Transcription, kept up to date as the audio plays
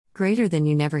Greater than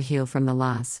you never heal from the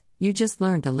loss, you just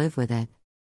learn to live with it.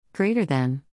 Greater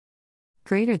than.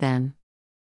 Greater than.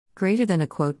 Greater than a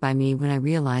quote by me when I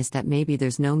realized that maybe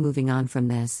there's no moving on from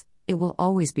this, it will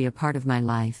always be a part of my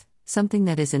life, something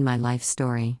that is in my life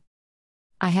story.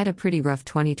 I had a pretty rough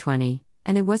 2020,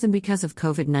 and it wasn't because of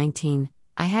COVID-19,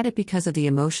 I had it because of the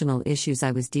emotional issues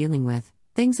I was dealing with,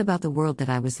 things about the world that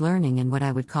I was learning and what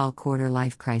I would call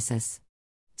quarter-life crisis.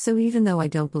 So even though I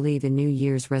don't believe in New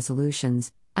Year's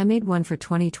resolutions, I made one for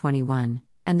 2021,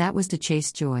 and that was to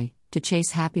chase joy, to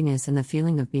chase happiness and the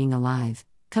feeling of being alive.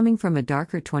 Coming from a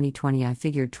darker 2020, I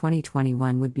figured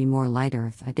 2021 would be more lighter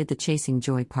if I did the chasing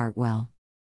joy part well.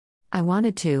 I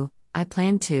wanted to, I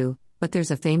planned to, but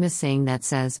there's a famous saying that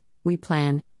says, we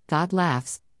plan, God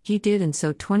laughs, He did, and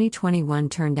so 2021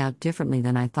 turned out differently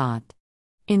than I thought.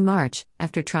 In March,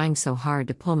 after trying so hard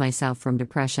to pull myself from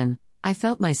depression, I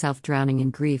felt myself drowning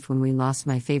in grief when we lost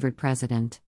my favorite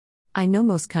president. I know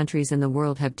most countries in the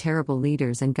world have terrible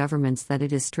leaders and governments that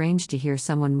it is strange to hear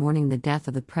someone mourning the death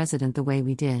of the president the way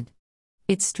we did.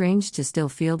 It's strange to still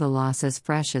feel the loss as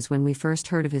fresh as when we first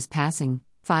heard of his passing,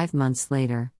 5 months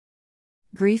later.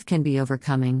 Grief can be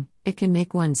overcoming, it can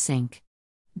make one sink.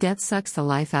 Death sucks the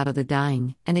life out of the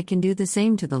dying, and it can do the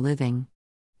same to the living.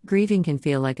 Grieving can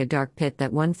feel like a dark pit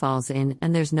that one falls in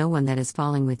and there's no one that is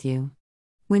falling with you.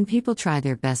 When people try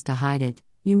their best to hide it,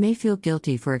 you may feel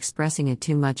guilty for expressing it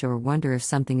too much or wonder if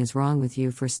something is wrong with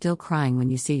you for still crying when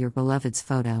you see your beloved's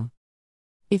photo.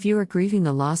 If you are grieving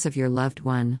the loss of your loved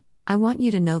one, I want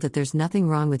you to know that there's nothing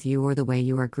wrong with you or the way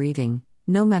you are grieving,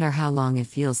 no matter how long it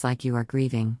feels like you are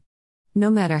grieving.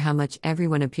 No matter how much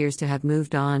everyone appears to have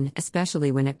moved on,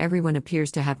 especially when everyone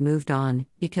appears to have moved on,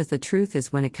 because the truth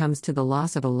is when it comes to the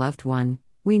loss of a loved one,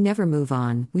 we never move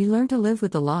on, we learn to live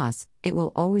with the loss, it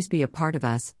will always be a part of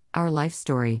us, our life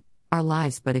story, our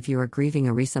lives. But if you are grieving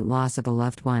a recent loss of a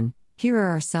loved one, here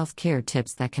are our self-care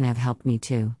tips that can have helped me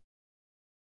too.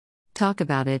 Talk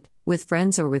about it, with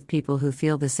friends or with people who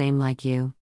feel the same like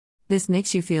you. This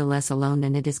makes you feel less alone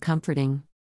and it is comforting.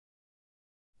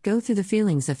 Go through the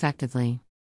feelings effectively.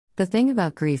 The thing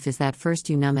about grief is that first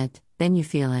you numb it, then you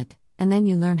feel it, and then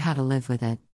you learn how to live with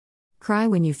it. Cry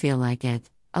when you feel like it,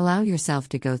 allow yourself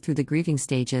to go through the grieving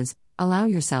stages, allow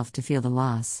yourself to feel the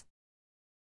loss.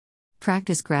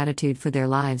 Practice gratitude for their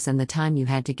lives and the time you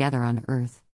had together on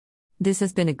earth. This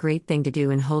has been a great thing to do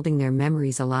in holding their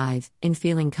memories alive, in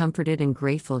feeling comforted and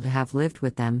grateful to have lived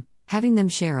with them, having them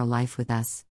share a life with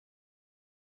us.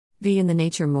 Be in the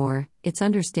nature more. It's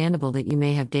understandable that you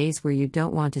may have days where you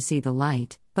don't want to see the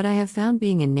light, but I have found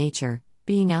being in nature,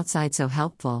 being outside so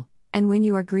helpful, and when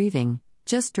you are grieving,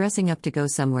 just dressing up to go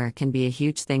somewhere can be a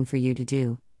huge thing for you to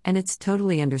do, and it's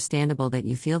totally understandable that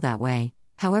you feel that way.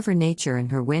 However, nature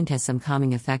and her wind has some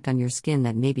calming effect on your skin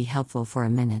that may be helpful for a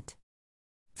minute.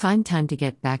 Find time to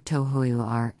get back to who you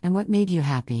are and what made you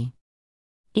happy.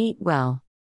 Eat well.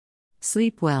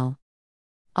 Sleep well.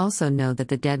 Also know that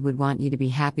the dead would want you to be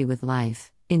happy with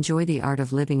life. Enjoy the art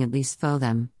of living, at least for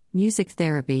them. Music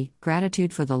therapy,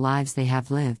 gratitude for the lives they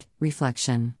have lived,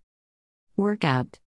 reflection. Workout.